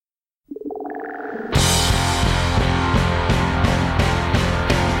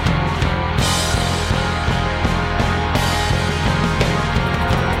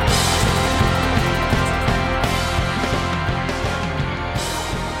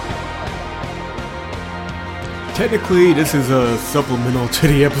Technically, this is a supplemental to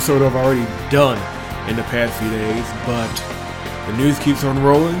the episode I've already done in the past few days, but the news keeps on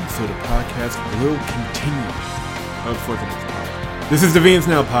rolling, so the podcast will continue for the next part. This is the EVN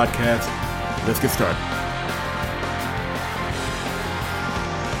Now podcast. Let's get started.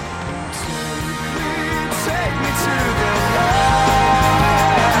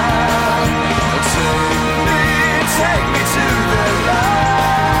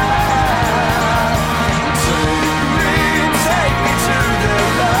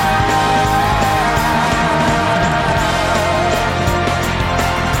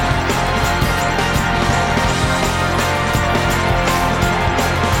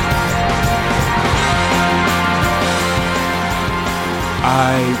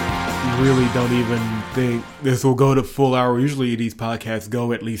 I really don't even think this will go to full hour. Usually these podcasts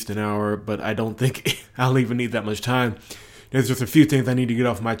go at least an hour, but I don't think I'll even need that much time. There's just a few things I need to get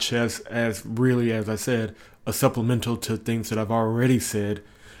off my chest as I said, a supplemental to things that I've already said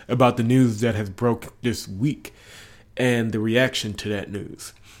about the news that has broke this week and the reaction to that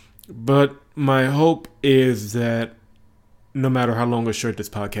news. But my hope is that no matter how long or short this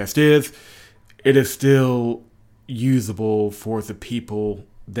podcast is, it is still usable for the people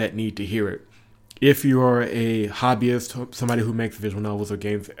that need to hear it. If you are a hobbyist, somebody who makes visual novels or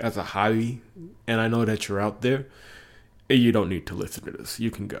games as a hobby, and I know that you're out there, you don't need to listen to this.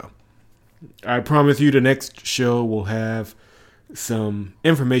 You can go. I promise you the next show will have some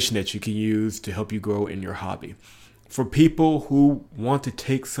information that you can use to help you grow in your hobby. For people who want to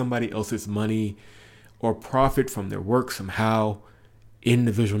take somebody else's money or profit from their work somehow in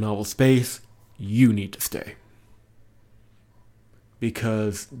the visual novel space, you need to stay.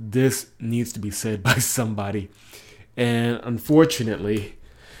 Because this needs to be said by somebody. And unfortunately,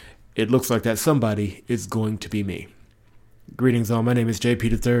 it looks like that somebody is going to be me. Greetings all, my name is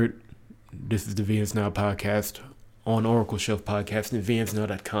JP III. This is the EVN Now podcast on Oracle Shelf Podcast and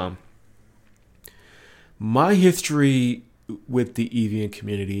EVNsnow.com. My history with the EVN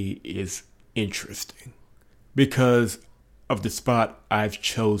community is interesting because of the spot I've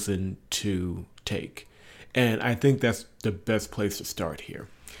chosen to take. And I think that's the best place to start here.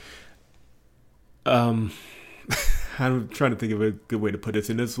 I'm trying to think of a good way to put this.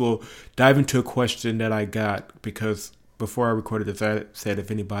 And this will dive into a question that I got because before I recorded this, I said if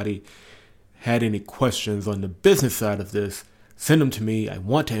anybody had any questions on the business side of this, send them to me. I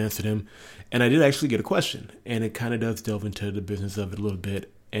want to answer them. And I did actually get a question. And it kind of does delve into the business of it a little bit.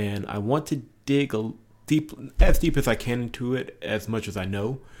 And I want to dig as deep as I can into it, as much as I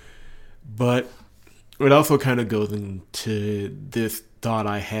know. But it also kind of goes into this thought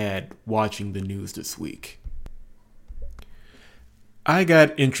I had watching the news this week. I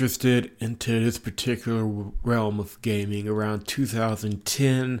got interested into this particular realm of gaming around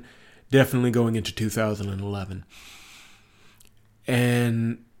 2010, definitely going into 2011.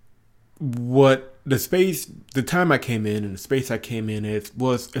 And the time I came in and the space I came in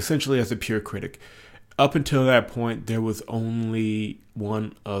was essentially as a pure critic. Up until that point, there was only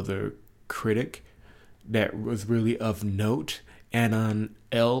one other critic that was really of note, Anon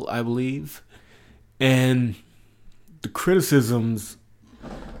L, I believe. And the criticisms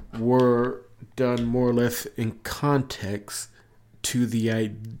were done more or less in context to the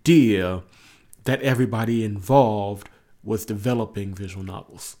idea that everybody involved was developing visual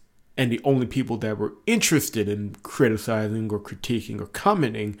novels. And the only people that were interested in criticizing or critiquing or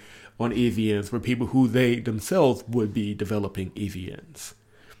commenting on EVNs were people who they themselves would be developing EVNs.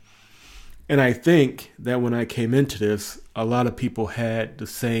 And I think that when I came into this, a lot of people had the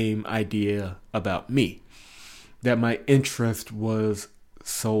same idea about me. That my interest was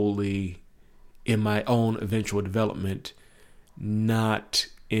solely in my own eventual development, not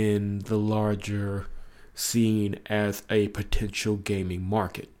in the larger scene as a potential gaming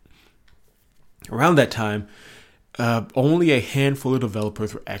market. Around that time, only a handful of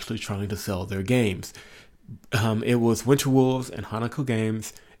developers were actually trying to sell their games. It was Winter Wolves and Hanako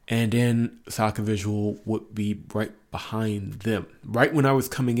Games, and then Soccer Visual would be right behind them. Right when I was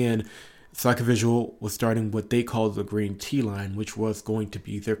coming in, Soccer Visual was starting what they called the Green Tea Line, which was going to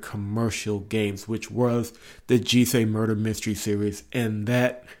be their commercial games, which was the Jisei Murder Mystery series. And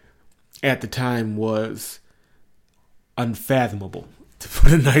that, at the time, was unfathomable, to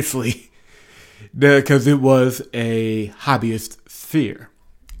put it nicely, because it was a hobbyist sphere.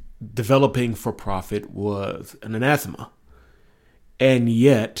 Developing for profit was an anathema. And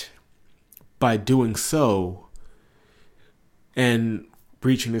yet, by doing so and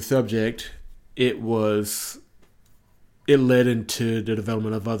breaching the subject, it led into the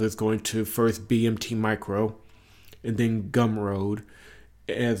development of others going to first BMT Micro and then Gumroad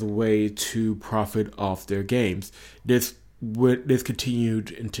as a way to profit off their games. This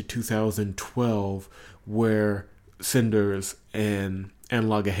continued into 2012, where Cinders and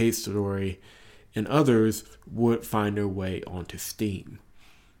Analog a Hate Story and others would find their way onto Steam.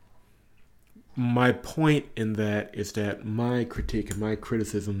 My point in that is that my critique and my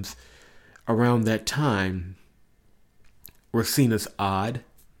criticisms around that time were seen as odd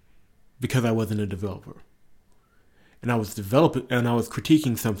because I wasn't a developer. And I was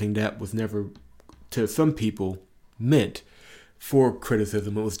critiquing something that was never, to some people, meant for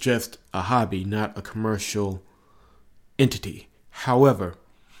criticism. It was just a hobby, not a commercial entity. However,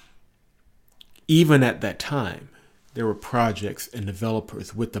 even at that time, there were projects and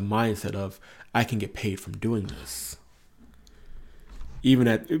developers with the mindset of, I can get paid from doing this.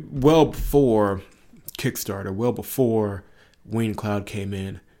 Even well before Kickstarter, well before Wayne Cloud came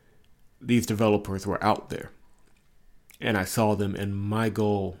in, these developers were out there. And I saw them, and my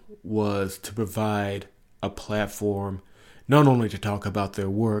goal was to provide a platform not only to talk about their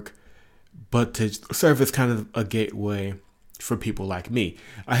work, but to serve as kind of a gateway for people like me.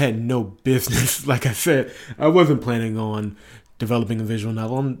 I had no business, like I said, I wasn't planning on developing a visual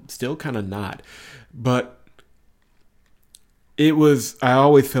novel. I'm still kind of not. But I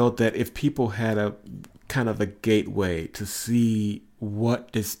always felt that if people had a kind of a gateway to see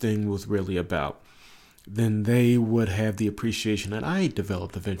what this thing was really about, then they would have the appreciation that I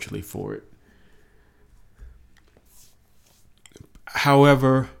developed eventually for it.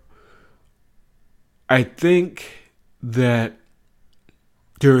 However, I think that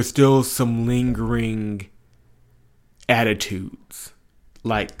there are still some lingering attitudes,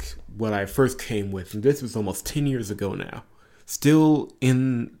 like what I first came with, and this was almost 10 years ago now, still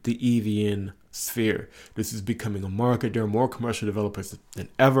in the EVN sphere. This is becoming a market. There are more commercial developers than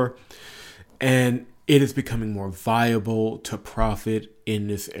ever, and it is becoming more viable to profit in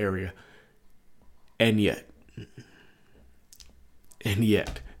this area. And yet,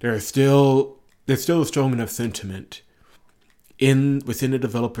 there's still a strong enough sentiment within the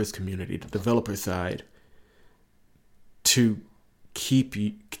developers community, the developer side, to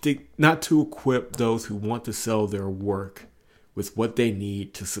not to equip those who want to sell their work with what they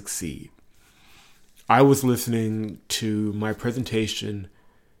need to succeed. I was listening to my presentation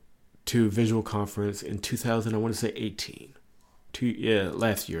to Visual Conference in 2000, I want to say 18.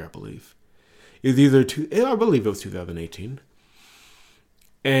 Last year, I believe. I believe it was 2018.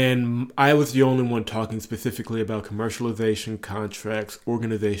 And I was the only one talking specifically about commercialization, contracts,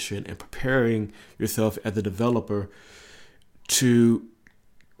 organization, and preparing yourself as a developer to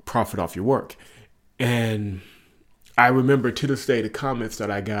profit off your work. And I remember to this day the comments that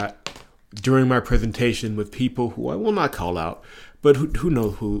I got during my presentation with people who I will not call out, but who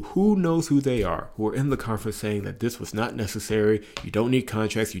knows who they are, who are in the conference saying that this was not necessary, you don't need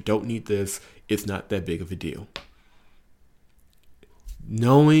contracts, you don't need this, it's not that big of a deal.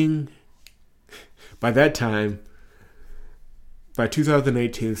 Knowing by that time, by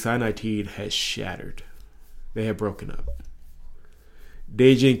 2018, Cyanide had shattered. They had broken up.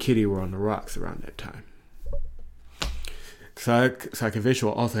 Deji and Kitty were on the rocks around that time.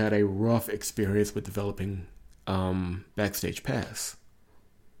 Psychovisual also had a rough experience with developing Backstage Pass.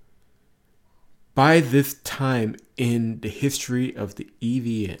 By this time in the history of the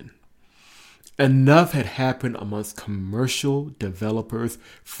EVN, enough had happened amongst commercial developers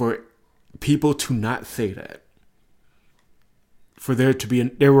for people to not say that.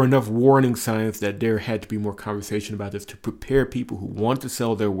 There were enough warning signs that there had to be more conversation about this to prepare people who want to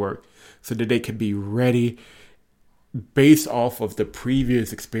sell their work so that they could be ready based off of the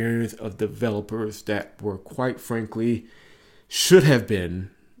previous experience of developers that were, quite frankly, should have been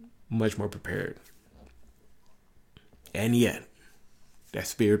much more prepared. And yet, that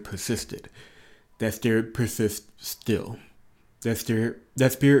spirit persisted. That spirit persists still. That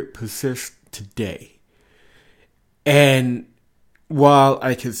spirit persists today. And while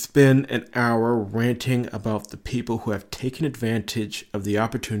I could spend an hour ranting about the people who have taken advantage of the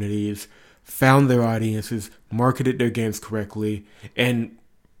opportunities, found their audiences, marketed their games correctly, and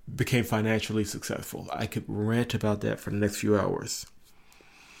became financially successful, I could rant about that for the next few hours.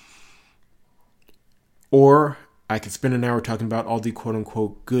 Or I could spend an hour talking about all the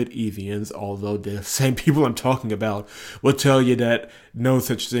quote-unquote good EVNs, although the same people I'm talking about will tell you that no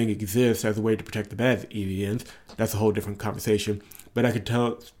such thing exists as a way to protect the bad EVNs. That's a whole different conversation. But I could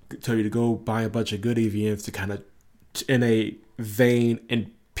tell you to go buy a bunch of good EVNs to kind of, in a vain,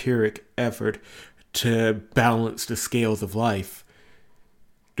 empiric effort to balance the scales of life.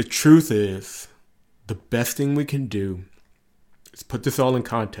 The truth is, the best thing we can do is put this all in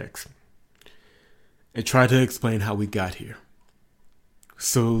context and try to explain how we got here.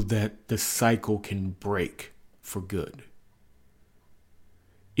 so that the cycle can break for good.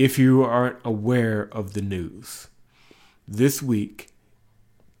 If you aren't aware of the news, this week,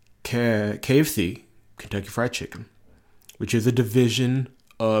 KFC, Kentucky Fried Chicken, which is a division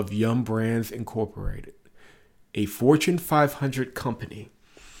of Yum Brands Incorporated, a Fortune 500 company,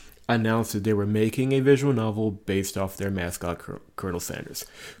 announced that they were making a visual novel based off their mascot, Colonel Sanders,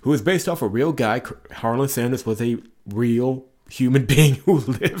 who is based off a real guy. Harlan Sanders was a real human being who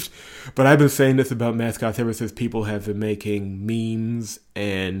lived. But I've been saying this about mascots ever since people have been making memes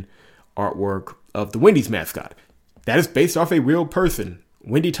and artwork of the Wendy's mascot. That is based off a real person,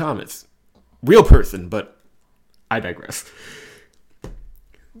 Wendy Thomas. Real person, but I digress.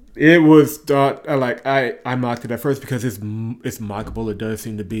 It was thought, I mocked it at first because it's mockable. It does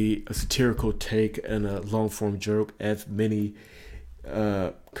seem to be a satirical take and a long-form joke, as many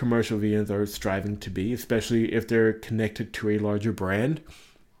commercial VNs are striving to be, especially if they're connected to a larger brand.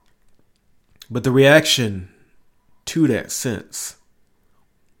 But the reaction to that since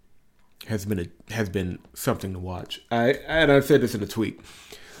has been something to watch. I said this in a tweet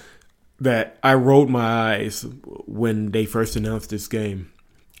that I rolled my eyes when they first announced this game.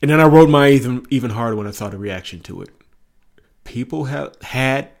 And then I rolled my eyes even harder when I saw the reaction to it. People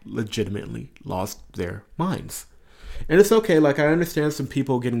had legitimately lost their minds. And it's okay. I understand some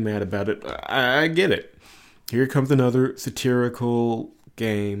people getting mad about it. I get it. Here comes another satirical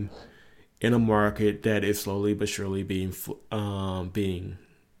game in a market that is slowly but surely being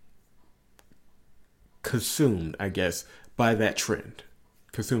consumed, I guess, by that trend.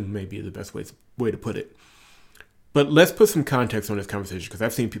 Consumed may be the best way to put it. But let's put some context on this conversation, because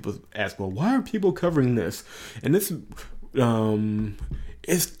I've seen people ask, well, why are people covering this? And this,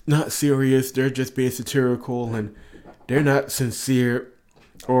 it's not serious. They're just being satirical and they're not sincere.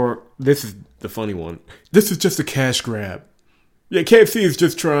 Or this is the funny one. This is just a cash grab. Yeah, KFC is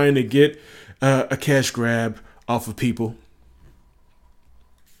just trying to get a cash grab off of people.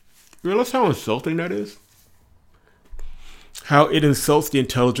 You realize how insulting that is? How it insults the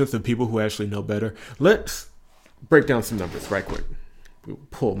intelligence of people who actually know better. Let's break down some numbers right quick. We'll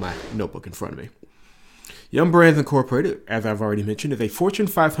pull my notebook in front of me. Yum Brands Incorporated, as I've already mentioned, is a Fortune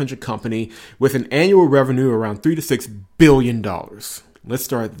 500 company with an annual revenue around $3 to $6 billion. Let's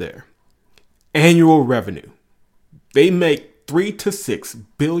start there. Annual revenue. They make $3 to $6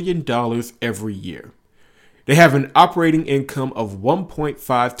 billion every year. They have an operating income of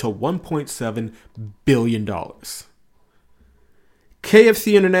 $1.5 to $1.7 billion.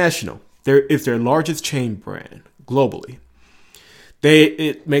 KFC International is their largest chain brand globally.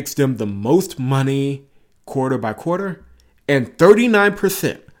 It makes them the most money quarter by quarter, and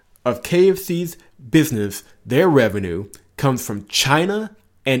 39% of KFC's business, their revenue, comes from China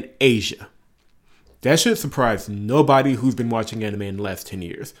and Asia. That should surprise nobody who's been watching anime in the last 10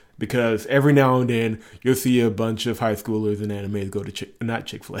 years, because every now and then you'll see a bunch of high schoolers in anime go to not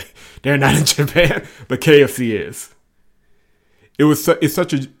Chick-fil-A. They're not in Japan, but KFC is. It's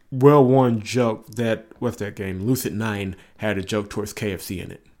such a well-worn joke that, what's that game? Lucid 9 had a joke towards KFC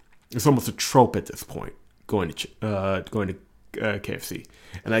in it. It's almost a trope at this point, going to KFC.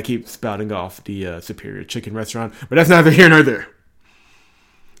 And I keep spouting off the Superior Chicken restaurant, but that's neither here nor there.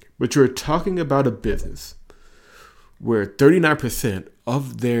 But you're talking about a business where 39%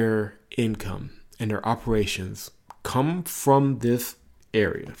 of their income and their operations come from this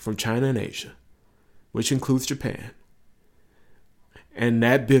area, from China and Asia, which includes Japan. And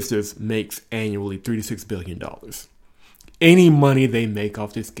that business makes annually $3 to $6 billion. Any money they make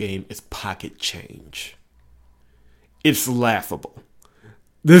off this game is pocket change. It's laughable.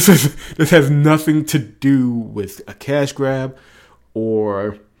 This has nothing to do with a cash grab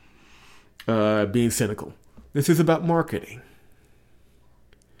or being cynical. This is about marketing.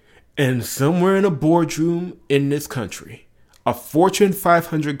 And somewhere in a boardroom in this country, a Fortune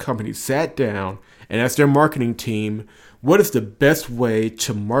 500 company sat down and asked their marketing team, what is the best way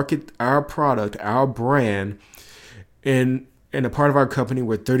to market our product, our brand, in a part of our company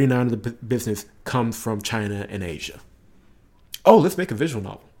where 39% of the business comes from China and Asia? Oh, let's make a visual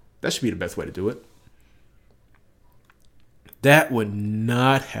novel. That should be the best way to do it. That would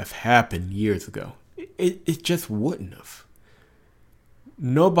not have happened years ago. It just wouldn't have.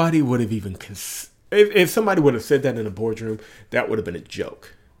 Nobody would have even if somebody would have said that in a boardroom, that would have been a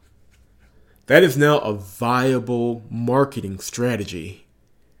joke. That is now a viable marketing strategy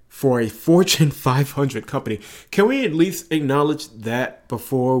for a Fortune 500 company. Can we at least acknowledge that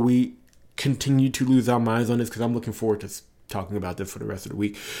before we continue to lose our minds on this? Because I'm looking forward to talking about this for the rest of the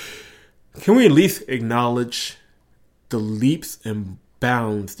week. Can we at least acknowledge the leaps and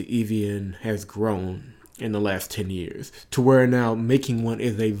bounds the EVN has grown in the last 10 years, to where now making one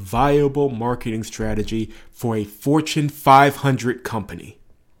is a viable marketing strategy for a Fortune 500 company.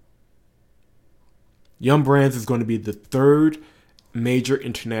 Yum Brands is going to be the third major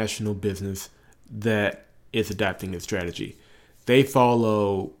international business that is adapting this strategy. They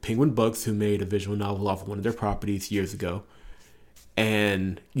follow Penguin Books, who made a visual novel off of one of their properties years ago,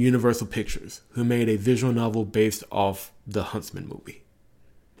 and Universal Pictures, who made a visual novel based off the Huntsman movie.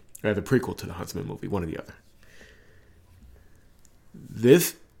 Or the prequel to the Huntsman movie, one or the other.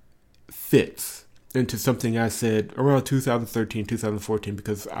 This fits into something I said around 2013, 2014,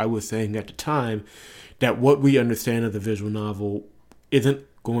 because I was saying at the time that what we understand of the visual novel isn't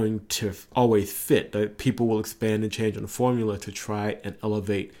going to always fit. That people will expand and change on the formula to try and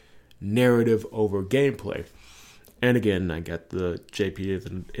elevate narrative over gameplay. And again, I got the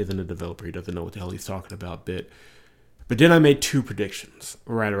JP isn't a developer. He doesn't know what the hell he's talking about bit. But then I made two predictions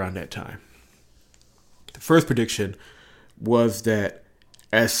right around that time. The first prediction was that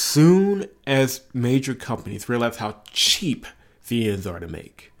as soon as major companies realize how cheap VNs are to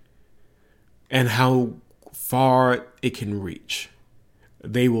make and how far it can reach,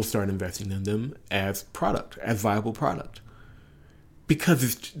 they will start investing in them as product, as viable product.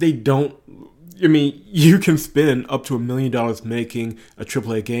 Because they don't... I mean, you can spend up to $1 million making a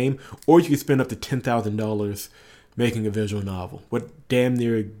AAA game, or you can spend up to $10,000 making a visual novel with damn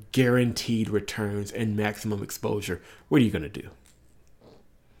near guaranteed returns and maximum exposure. What are you going to do?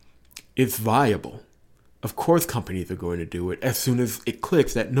 It's viable. Of course companies are going to do it as soon as it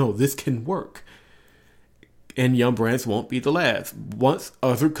clicks that, no, this can work. And Yum Brands won't be the last. Once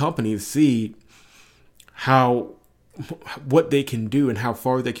other companies see what they can do and how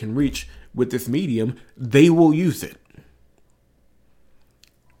far they can reach with this medium, they will use it.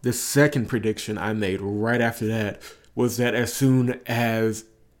 The second prediction I made right after that was that as soon as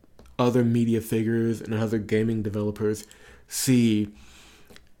other media figures and other gaming developers see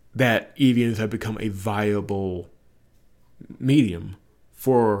that EVNs have become a viable medium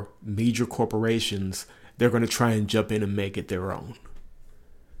for major corporations, they're going to try and jump in and make it their own.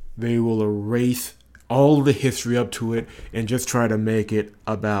 They will erase all the history up to it and just try to make it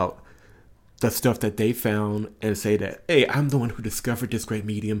about the stuff that they found and say that, hey, I'm the one who discovered this great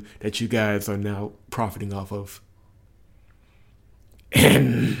medium that you guys are now profiting off of.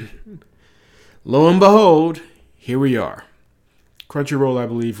 And lo and behold, here we are. Crunchyroll, I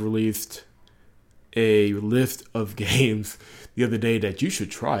believe, released a list of games the other day that you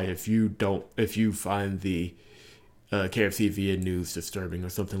should try if you find the KFC VN news disturbing or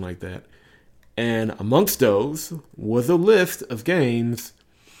something like that. And amongst those was a list of games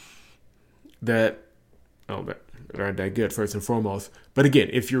that aren't that good, first and foremost. But again,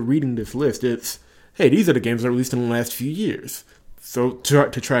 if you're reading this list, it's, hey, these are the games that are released in the last few years. So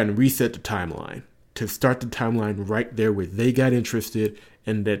to try and reset the timeline, to start the timeline right there where they got interested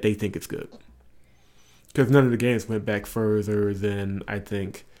and that they think it's good. Because none of the games went back further than, I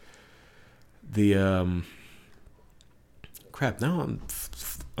think, the... now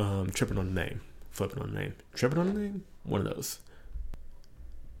I'm tripping on the name. Flipping on the name. Tripping on the name? One of those.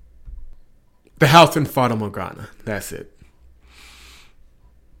 The House in Fata Morgana. That's it.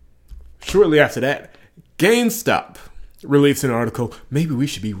 Shortly after that, GameStop released an article. Maybe we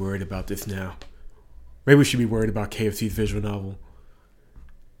should be worried about this now. Maybe we should be worried about KFC's visual novel.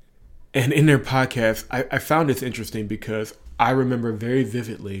 And in their podcast, I found this interesting because I remember very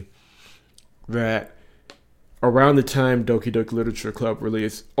vividly that around the time Doki Doki Literature Club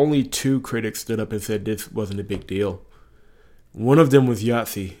released, only two critics stood up and said this wasn't a big deal. One of them was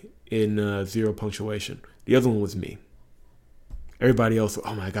Yahtzee in Zero Punctuation. The other one was me. Everybody else,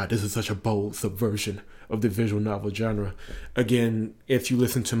 oh my God, this is such a bold subversion of the visual novel genre. Again, if you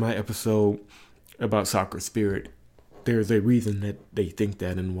listen to my episode about Soccer Spirit, there's a reason that they think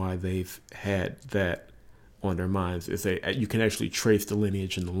that and why they've had that on their minds. You can actually trace the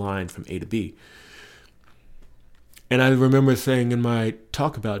lineage and the line from A to B. And I remember saying in my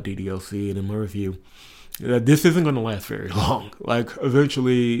talk about DDLC and in my review that this isn't going to last very long. Like,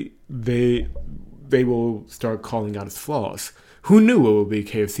 eventually, they will start calling out its flaws. Who knew it would be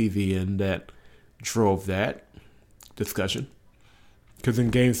KFC VN that drove that discussion? Because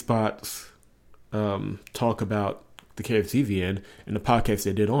in GameSpot's talk about the KFC VN and the podcast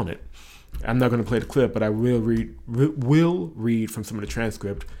they did on it, I'm not going to play the clip, but I will read from some of the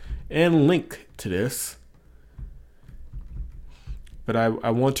transcript and link to this. But I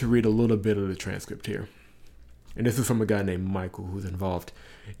want to read a little bit of the transcript here. And this is from a guy named Michael who's involved.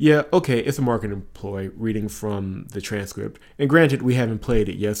 Yeah, okay, it's a marketing employee reading from the transcript. And granted, we haven't played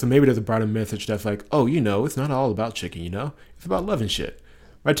it yet, so maybe there's a broader message that's like, oh, it's not all about chicken, it's about love and shit.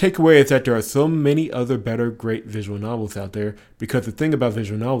 My takeaway is that there are so many other better, great visual novels out there because the thing about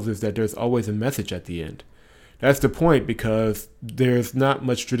visual novels is that there's always a message at the end. That's the point because there's not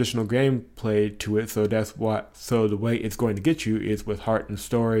much traditional gameplay to it, so that's why. So the way it's going to get you is with heart and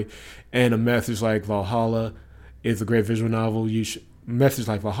story, and a message like Valhalla is a great visual novel. Message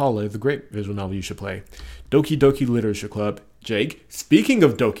like Valhalla is a great visual novel you should play. Doki Doki Literature Club. Jake, speaking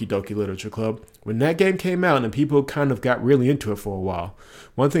of Doki Doki Literature Club, when that game came out and people kind of got really into it for a while,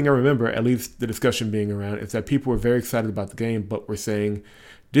 one thing I remember, at least the discussion being around, is that people were very excited about the game, but were saying,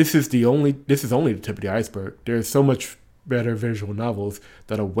 this is only the tip of the iceberg. There's so much better visual novels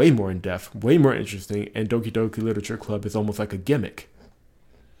that are way more in-depth, way more interesting, and Doki Doki Literature Club is almost like a gimmick.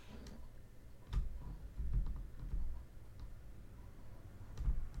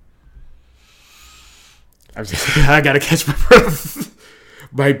 I gotta catch my breath.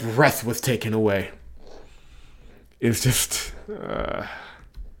 My breath was taken away. It's just,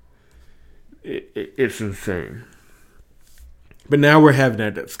 it's insane. But now we're having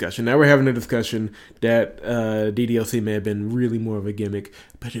that discussion. Now we're having a discussion that DDLC may have been really more of a gimmick,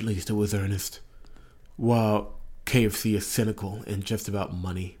 but at least it was earnest. While KFC is cynical and just about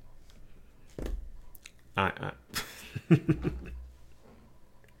money.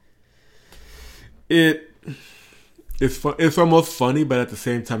 It's almost funny, but at the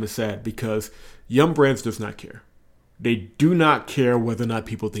same time it's sad because Yum Brands does not care. They do not care whether or not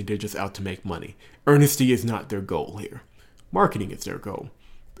people think they're just out to make money. Earnesty is not their goal here. Marketing is their goal.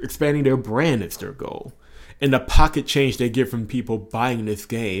 Expanding their brand is their goal. And the pocket change they get from people buying this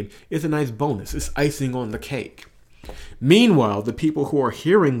game is a nice bonus. It's icing on the cake. Meanwhile, the people who are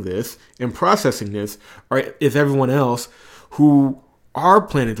hearing this and processing this is everyone else who are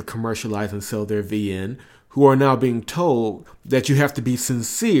planning to commercialize and sell their VN, who are now being told that you have to be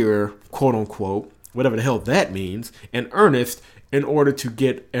sincere, quote unquote, whatever the hell that means, and earnest in order to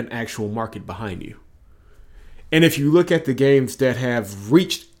get an actual market behind you. And if you look at the games that have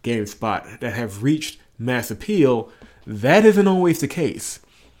reached GameSpot, that have reached mass appeal, that isn't always the case.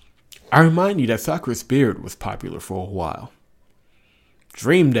 I remind you that Sakura Spirit was popular for a while.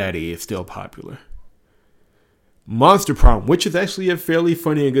 Dream Daddy is still popular. Monster Prom, which is actually a fairly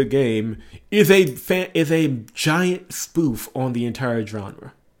funny and good game, is a giant spoof on the entire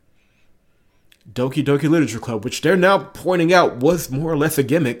genre. Doki Doki Literature Club, which they're now pointing out was more or less a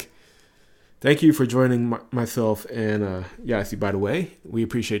gimmick. Thank you for joining myself and Yasi, by the way. We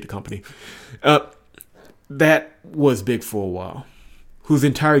appreciate the company. That was big for a while. Whose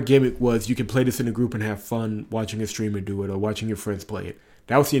entire gimmick was you can play this in a group and have fun watching a streamer do it or watching your friends play it.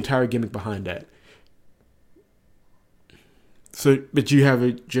 That was the entire gimmick behind that. So, but you have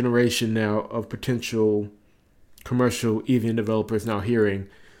a generation now of potential commercial EVN developers now hearing,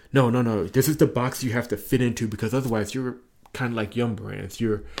 no, this is the box you have to fit into because otherwise you're kind of like Yum Brands.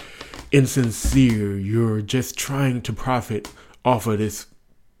 You're insincere. You're just trying to profit off of this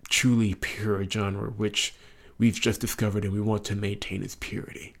truly pure genre, which we've just discovered and we want to maintain its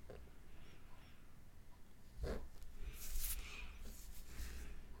purity.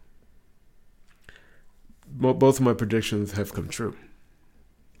 Both of my predictions have come true.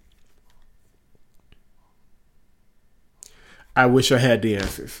 I wish I had the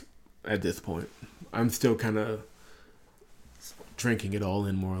answers at this point. I'm still kind of drinking it all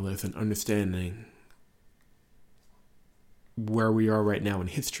in more or less and understanding where we are right now in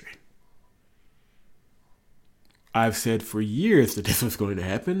history. I've said for years that this was going to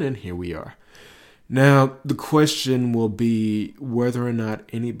happen, and here we are. Now, the question will be whether or not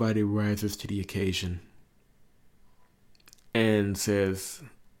anybody rises to the occasion and says,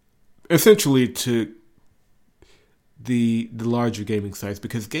 essentially to the larger gaming sites,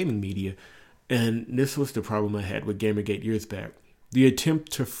 because gaming media, and this was the problem I had with Gamergate years back, the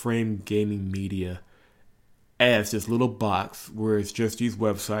attempt to frame gaming media as this little box where it's just these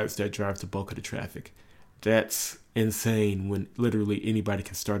websites that drive the bulk of the traffic. That's insane when literally anybody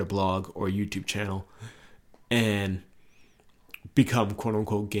can start a blog or a YouTube channel and become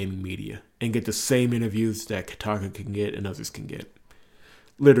quote-unquote gaming media and get the same interviews that Kotaku can get and others can get.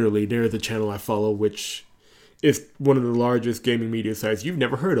 Literally, there's a channel I follow which is one of the largest gaming media sites you've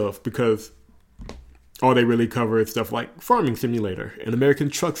never heard of because all they really cover is stuff like Farming Simulator and American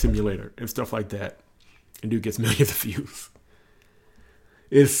Truck Simulator and stuff like that. And dude gets millions of views.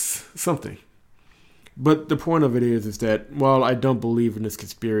 It's something. But the point of it is that while I don't believe in this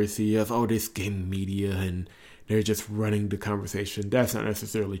conspiracy of, this gaming media and they're just running the conversation, that's not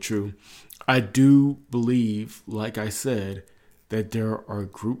necessarily true. I do believe, like I said, that there are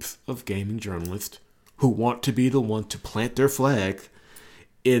groups of gaming journalists who want to be the one to plant their flag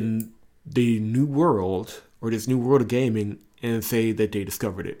in the new world or this new world of gaming and say that they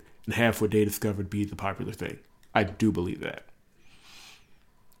discovered it and have what they discovered be the popular thing. I do believe that.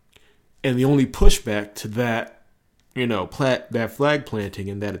 And the only pushback to that, that flag planting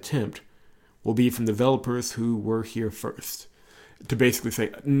and that attempt will be from developers who were here first. To basically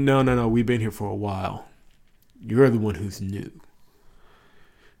say, no, we've been here for a while. You're the one who's new.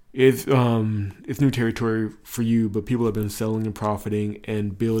 It's new territory for you, but people have been selling and profiting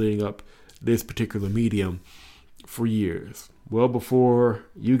and building up this particular medium for years. Well before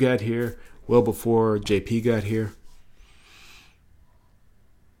you got here, well before JP got here.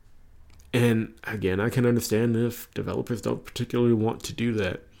 And again, I can understand if developers don't particularly want to do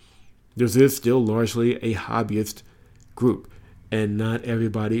that. This is still largely a hobbyist group, and not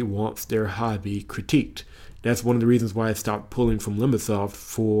everybody wants their hobby critiqued. That's one of the reasons why I stopped pulling from Limitsoft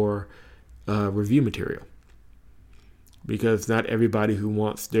for review material. Because not everybody who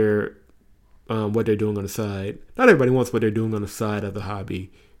wants their what they're doing on the side, not everybody wants what they're doing on the side of the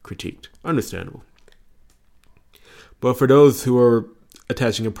hobby critiqued. Understandable. But for those who are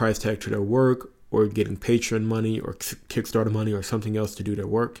attaching a price tag to their work, or getting Patreon money, or Kickstarter money, or something else to do their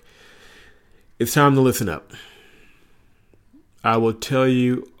work, it's time to listen up. I will tell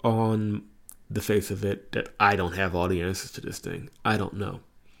you on the face of it that I don't have all the answers to this thing. I don't know.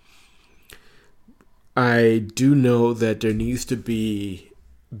 I do know that there needs to be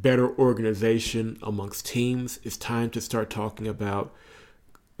better organization amongst teams. It's time to start talking about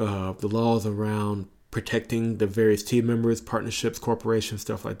the laws around protecting the various team members, partnerships, corporations,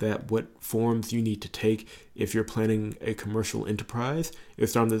 stuff like that. What forms you need to take if you're planning a commercial enterprise.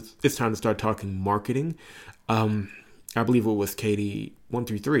 It's time to start talking marketing. I believe it was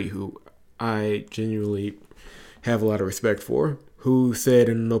Katie133, who I genuinely have a lot of respect for, who said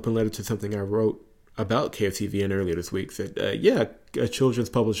in an open letter to something I wrote about KFC EVN earlier this week, said, a children's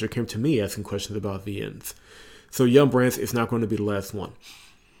publisher came to me asking questions about VNs. So Young Brands is not going to be the last one.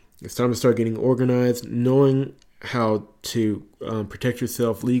 It's time to start getting organized, knowing how to protect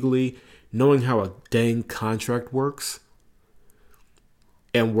yourself legally, knowing how a dang contract works,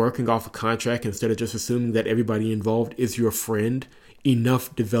 and working off a contract instead of just assuming that everybody involved is your friend.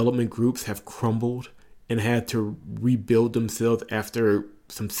 Enough development groups have crumbled and had to rebuild themselves after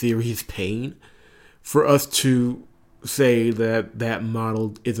some serious pain for us to say that that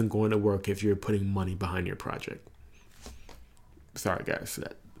model isn't going to work if you're putting money behind your project. Sorry, guys.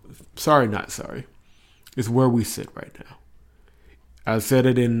 Sorry, not sorry. It's where we sit right now. I said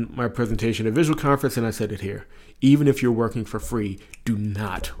it in my presentation at Visual Conference, and I said it here. Even if you're working for free, do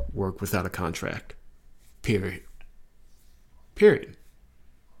not work without a contract. Period.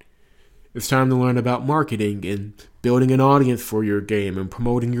 It's time to learn about marketing and building an audience for your game and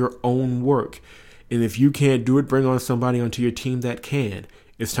promoting your own work. And if you can't do it, bring on somebody onto your team that can.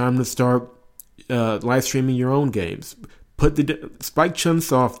 It's time to start live streaming your own games. Spike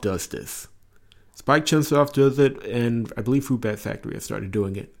Chunsoft does this. Spike Chunsoft does it, and I believe Fruit Bat Factory has started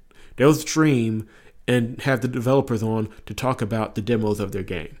doing it. They'll stream and have the developers on to talk about the demos of their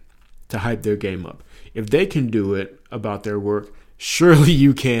game, to hype their game up. If they can do it about their work, surely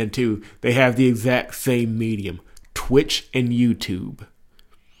you can too. They have the exact same medium, Twitch and YouTube.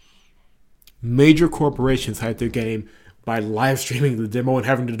 Major corporations hype their game by live streaming the demo and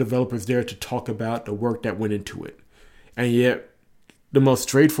having the developers there to talk about the work that went into it. And yet, the most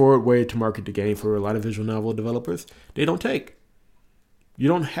straightforward way to market the game for a lot of visual novel developers, they don't take. You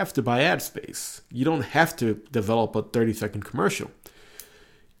don't have to buy ad space. You don't have to develop a 30-second commercial.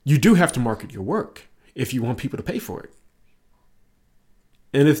 You do have to market your work if you want people to pay for it.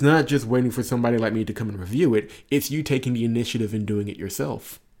 And it's not just waiting for somebody like me to come and review it. It's you taking the initiative and doing it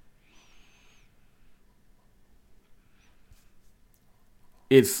yourself.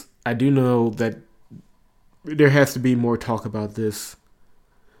 I do know that there has to be more talk about this,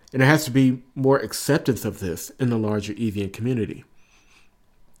 and there has to be more acceptance of this in the larger EVN community.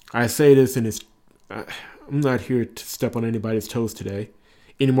 I say this, and I'm not here to step on anybody's toes today,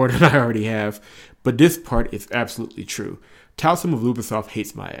 any more than I already have, but this part is absolutely true. Towson of Lubisoft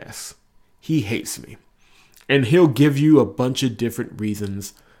hates my ass. He hates me. And he'll give you a bunch of different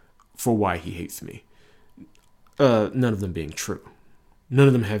reasons for why he hates me. None of them being true. None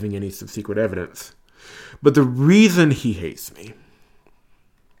of them having any subsequent evidence. But the reason he hates me,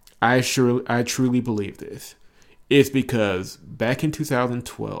 I truly believe this, is because back in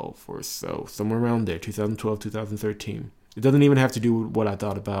 2012 or so, somewhere around there, 2012, 2013, it doesn't even have to do with what I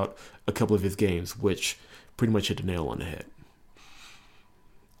thought about a couple of his games, which pretty much hit the nail on the head.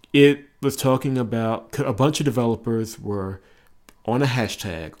 It was talking about a bunch of developers were on a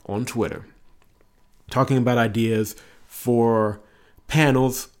hashtag on Twitter talking about ideas for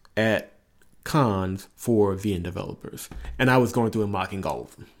panels at cons for VN developers. And I was going through and mocking all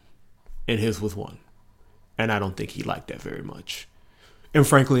of them. And his was one. And I don't think he liked that very much. And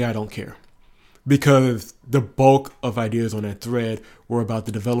frankly, I don't care. Because the bulk of ideas on that thread were about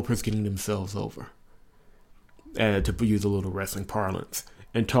the developers getting themselves over. To use a little wrestling parlance.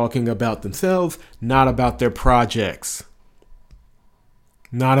 And talking about themselves, not about their projects.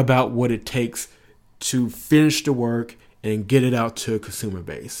 Not about what it takes to finish the work and get it out to a consumer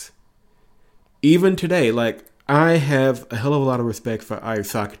base. Even today, like, I have a hell of a lot of respect for Aya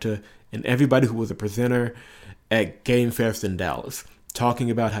Sakata and everybody who was a presenter at Game Fest in Dallas,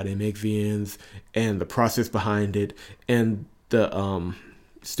 talking about how they make VNs and the process behind it and the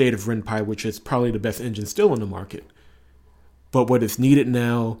state of RenPy, which is probably the best engine still in the market. But what is needed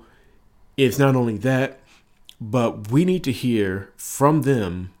now is not only that, but we need to hear from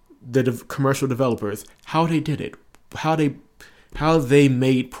them, the commercial developers, how they did it, how they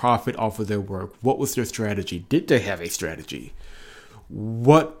made profit off of their work. What was their strategy? Did they have a strategy?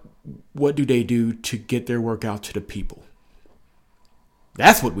 What do they do to get their work out to the people?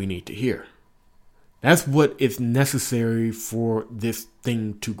 That's what we need to hear. That's what is necessary for this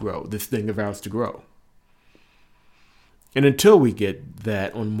thing to grow, this thing of ours to grow. And until we get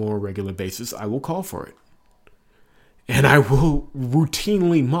that on a more regular basis, I will call for it. And I will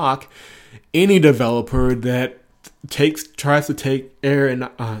routinely mock any developer that tries to take air and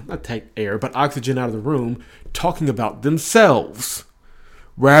not take air, but oxygen out of the room, talking about themselves,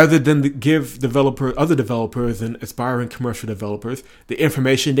 rather than give other developers and aspiring commercial developers the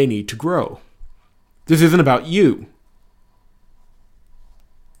information they need to grow. This isn't about you.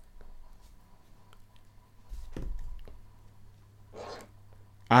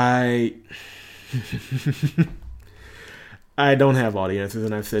 I don't have all the answers,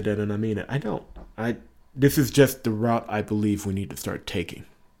 and I've said that, and I mean it. I don't. This is just the route I believe we need to start taking.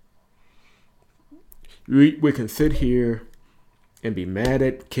 We can sit here and be mad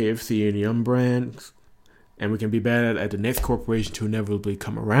at KFC and Yum Brands, and we can be mad at the next corporation to inevitably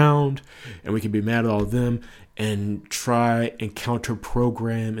come around, and we can be mad at all of them and try and counter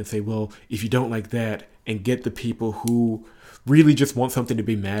program and say, well, if you don't like that, and get the people who really just want something to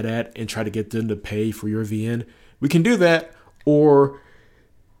be mad at and try to get them to pay for your VN. We can do that, or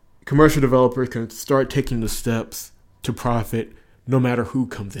commercial developers can start taking the steps to profit no matter who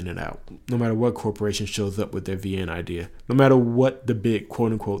comes in and out, no matter what corporation shows up with their VN idea, no matter what the big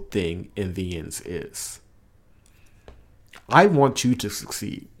quote-unquote thing in VNs is. I want you to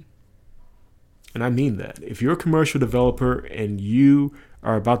succeed. And I mean that. If you're a commercial developer and you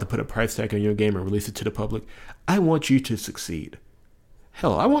are about to put a price tag on your game and release it to the public, I want you to succeed.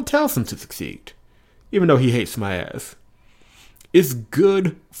 Hell, I want Towson to succeed, even though he hates my ass. It's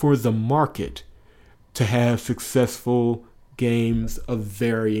good for the market to have successful games of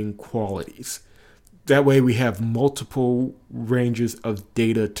varying qualities. That way we have multiple ranges of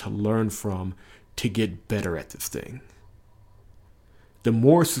data to learn from to get better at this thing. The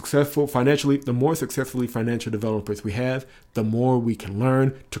more successfully financial developers we have, the more we can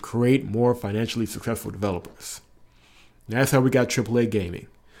learn to create more financially successful developers. And that's how we got AAA gaming.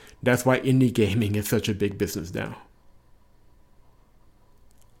 That's why indie gaming is such a big business now.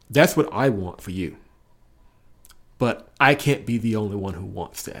 That's what I want for you. But I can't be the only one who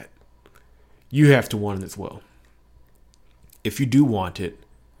wants that. You have to want it as well. If you do want it,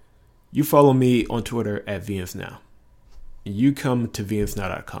 you follow me on Twitter at VNsNow. And you come to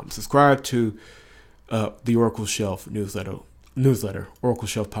VNsNow.com. Subscribe to the Oracle Shelf newsletter,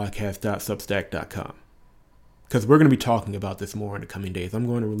 oracleshelfpodcast.substack.com. Because we're going to be talking about this more in the coming days. I'm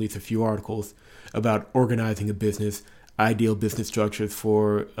going to release a few articles about organizing a business, ideal business structures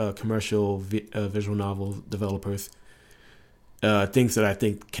for commercial visual novel developers, things that I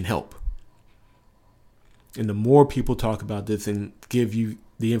think can help. And the more people talk about this and give you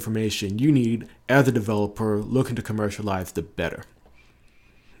the information you need as a developer looking to commercialize, the better.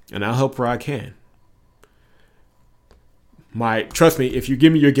 And I'll help where I can. Trust me, if you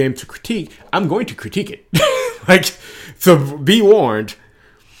give me your game to critique, I'm going to critique it. So be warned.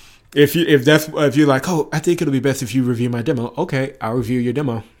 If you're like, oh, I think it'll be best if you review my demo. Okay, I'll review your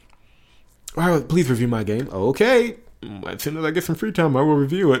demo. All right, please review my game. Okay, as soon as I get some free time, I will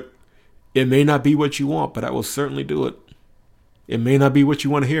review it. It may not be what you want, but I will certainly do it. It may not be what you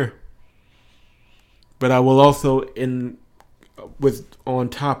want to hear. But I will also, on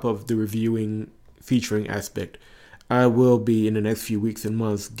top of the reviewing, featuring aspect, I will be in the next few weeks and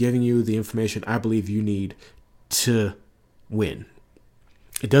months giving you the information I believe you need to win.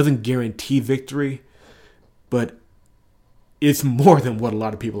 It doesn't guarantee victory, but it's more than what a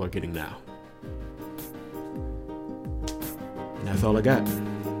lot of people are getting now. And that's all I got.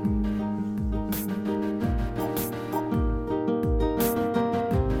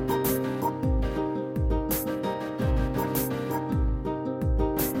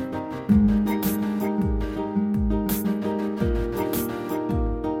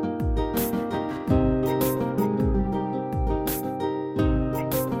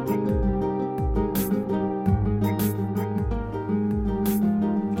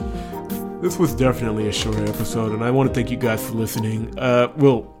 This was definitely a short episode, and I want to thank you guys for listening.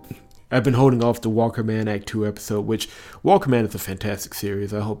 I've been holding off the Walker Man Act 2 episode, which Walker Man is a fantastic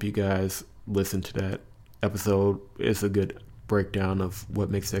series. I hope you guys listen to that episode. It's a good breakdown of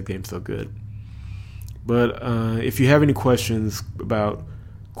what makes that game so good. But if you have any questions about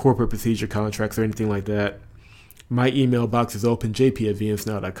corporate procedure contracts or anything like that, my email box is open,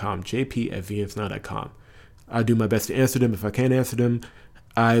 jp@vnsnow.com, jp@vnsnow.com. I'll do my best to answer them. If I can't answer them,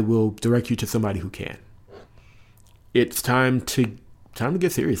 I will direct you to somebody who can. It's time to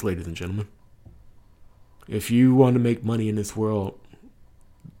get serious, ladies and gentlemen. If you want to make money in this world,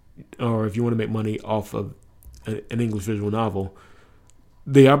 or if you want to make money off of an English visual novel,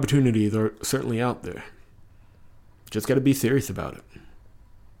 the opportunities are certainly out there. Just got to be serious about it.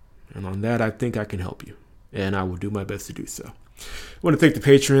 And on that, I think I can help you. And I will do my best to do so. I want to thank the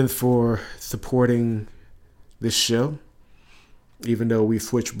patrons for supporting this show. Even though we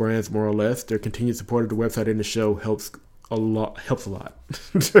switched brands more or less, their continued support of the website and the show helps a lot.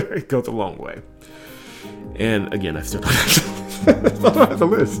 It goes a long way. And again, I still don't have the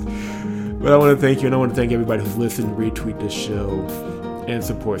list. But I want to thank you, and I want to thank everybody who's listened, retweet this show, and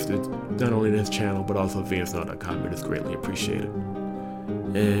supports it. Not only this channel, but also vnsnow.com. It is greatly appreciated.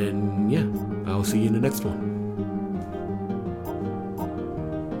 And yeah, I'll see you in the next one.